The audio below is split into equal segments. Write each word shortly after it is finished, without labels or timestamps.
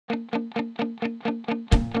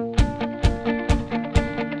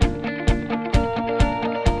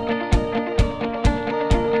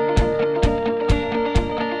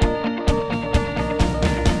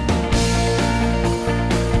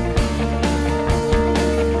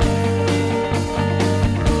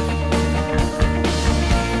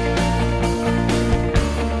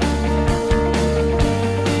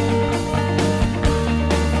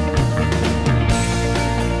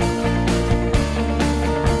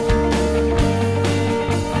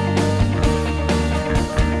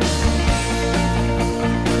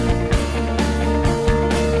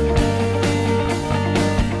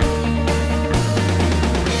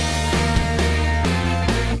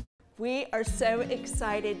So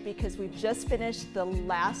excited because we've just finished the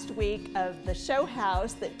last week of the show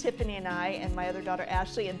house that Tiffany and I and my other daughter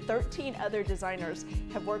Ashley and 13 other designers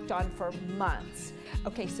have worked on for months.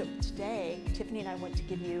 Okay, so today Tiffany and I want to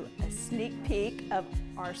give you a sneak peek of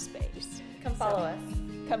our space. Come follow us.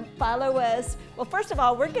 Come follow us. Well, first of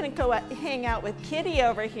all, we're going to go hang out with Kitty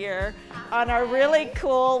over here on our really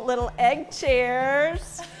cool little egg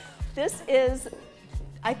chairs. This is,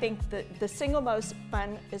 I think, the single most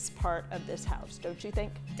funnest part of this house, don't you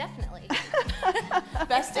think? Definitely.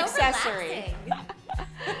 Best accessory.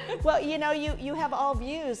 Well, you know, you have all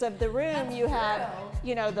views of the room. That's you true. have,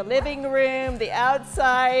 you know, the living room, the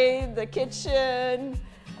outside, the kitchen.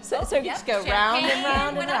 So yep, just go round and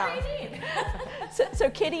round and round. So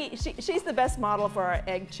Kitty, she's the best model for our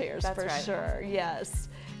egg chairs. That's for right. sure. Yes.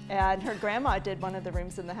 And her grandma did one of the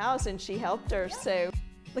rooms in the house, and she helped her. Yep. So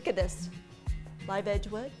look at this. Live edge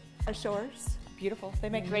wood, Ashores. Beautiful. They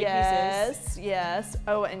make great pieces. pieces. Yes.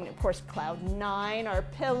 Oh, and of course, Cloud 9, our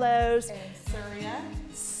pillows. And Surya.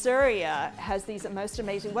 Surya has these most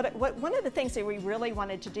amazing, one of the things that we really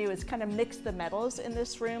wanted to do is kind of mix the metals in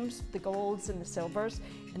this room, the golds and the silvers,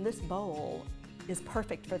 and this bowl is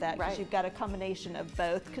perfect for that because Right. you've got a combination of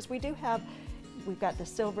both, because we've got the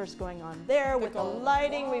silvers going on there with the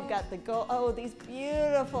lighting, we've got the gold, oh, these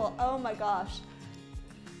beautiful, oh my gosh.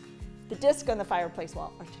 The disc on the fireplace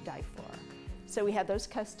wall are to die for. So we had those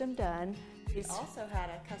custom done. We also had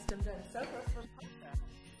a custom done sofa from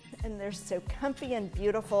Donna. And they're so comfy and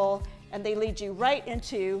beautiful, and they lead you right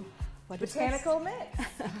into what is Botanical mix.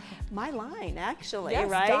 My line, actually, Yes,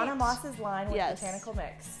 right? Donna Moss's line with Yes. botanical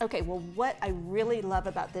mix. Okay, well, what I really love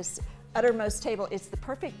about this Uttermost table, it's the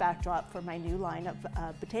perfect backdrop for my new line of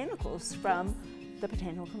botanicals from the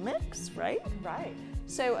Botanical Mix, right? Right.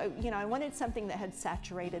 So, you know, I wanted something that had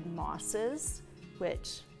saturated mosses,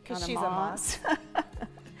 which, Because on she's a moss.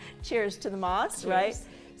 Cheers to the moss, Cheers. right?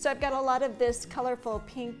 So I've got a lot of this colorful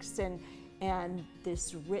pinks and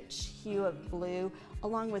this rich hue of blue,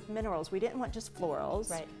 along with minerals. We didn't want just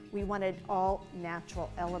florals. Right. We wanted all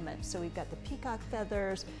natural elements. So we've got the peacock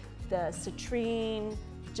feathers, the citrine,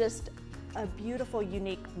 just a beautiful,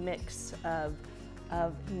 unique mix of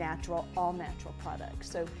natural, all natural products.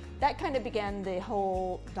 So that kind of began the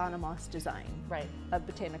whole Donna Moss design Right. of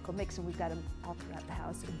Botanical Mix, and we've got them all throughout the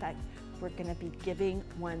house. In fact, we're going to be giving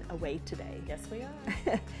one away today. Yes, we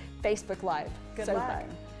are. Facebook Live. Good so luck. fun.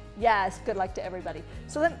 Yes, good luck to everybody.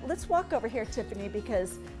 So let's walk over here, Tiffany,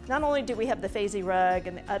 because not only do we have the Fazy rug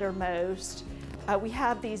and the Uttermost, we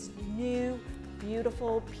have these new,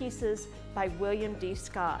 beautiful pieces by William D.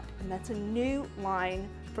 Scott, and that's a new line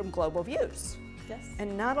from Global Views. Yes.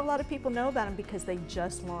 And not a lot of people know about them because they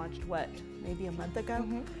just launched, what, maybe a month ago?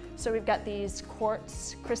 Mm-hmm. So we've got these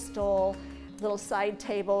quartz crystal little side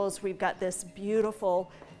tables. We've got this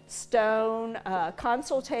beautiful stone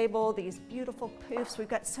console table, these beautiful poofs. We've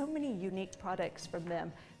got so many unique products from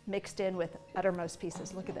them mixed in with Uttermost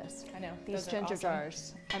pieces. Look at this. I know. These Those are ginger awesome.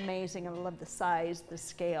 jars, amazing. I love the size, the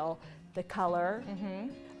scale, the color. Mm-hmm.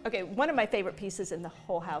 Okay, one of my favorite pieces in the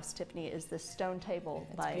whole house, Tiffany, is this stone table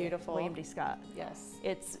by beautiful. William D. Scott. Yes.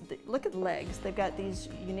 Look at the legs. They've got these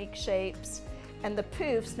unique shapes. And the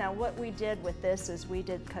poofs, now what we did with this is we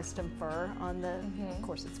did custom fur on the, of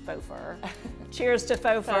course it's faux fur. Cheers to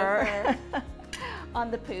faux fur. On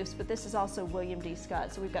the poofs, but this is also William D.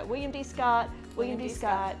 Scott. So we've got William D. Scott, William D.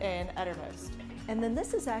 Scott, and Uttermost. and then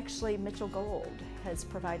this is actually Mitchell Gold has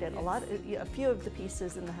provided a few of the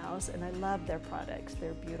pieces in the house, and I love their products.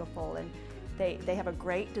 They're beautiful, and they have a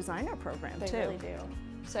great designer program too. They really do.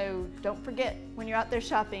 So don't forget, when you're out there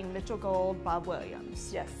shopping, Mitchell Gold, Bob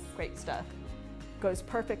Williams. Yes. Great stuff. Goes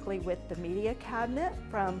perfectly with the media cabinet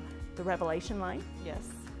from the Revelation line. Yes.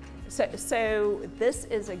 So this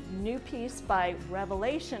is a new piece by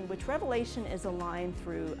Revelation, which Revelation is a line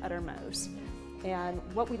through Uttermost. And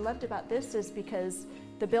what we loved about this is because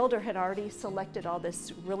the builder had already selected all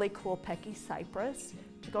this really cool Pecky cypress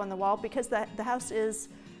to go on the wall, because the house is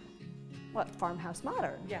what, farmhouse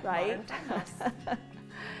modern, Yeah, right? modern farmhouse.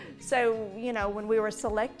 So, you know, when we were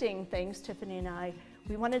selecting things, Tiffany and I,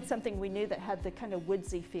 we wanted something we knew that had the kind of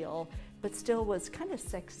woodsy feel, but still was kind of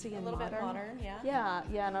sexy and modern. A little bit modern, yeah. Yeah,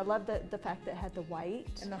 yeah, and I love the fact that it had the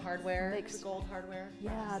white. And the hardware, the gold hardware.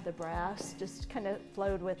 Yeah, brass. the brass just kind of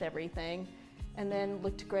flowed with everything. And then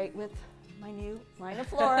looked great with my new line of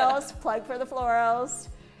florals, plug for the florals,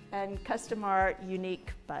 and custom art,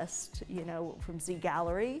 unique bust, you know, from Z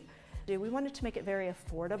Gallery. We wanted to make it very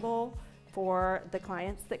affordable for the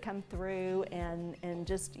clients that come through, and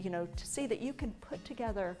just, you know, to see that you can put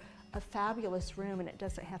together a fabulous room and it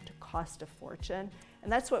doesn't have to cost a fortune.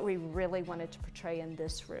 And that's what we really wanted to portray in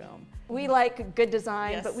this room. We like good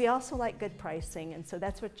design, Yes. but we also like good pricing, and so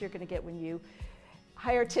that's what you're going to get when you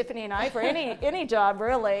hire Tiffany and I for any job,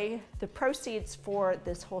 really. The proceeds for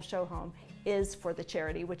this whole show home is for the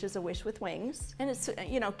charity, which is A Wish with Wings. And it's,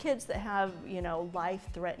 you know, kids that have, you know,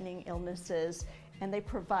 life-threatening illnesses, and they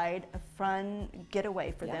provide a fun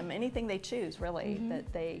getaway for them, anything they choose, really,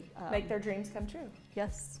 that they... Make their dreams come true.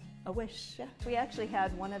 Yes, a wish. Yeah. We actually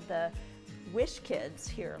had one of the Wish kids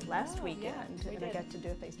here last weekend, and I got to do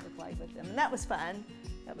a Facebook Live with them, and that was fun.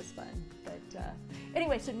 That was fun. But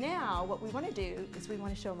anyway, so now what we want to do is we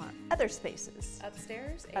want to show them our other spaces.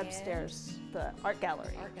 Upstairs and... Upstairs, the art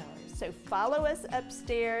gallery. Art gallery. So follow us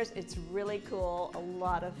upstairs. It's really cool. A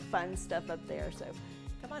lot of fun stuff up there. So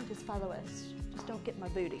come on, just follow us. Just don't get my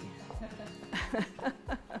booty.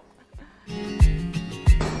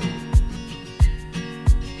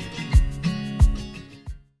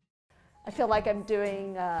 I feel like I'm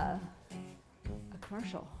doing a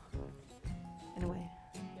commercial in a way.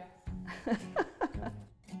 Yeah.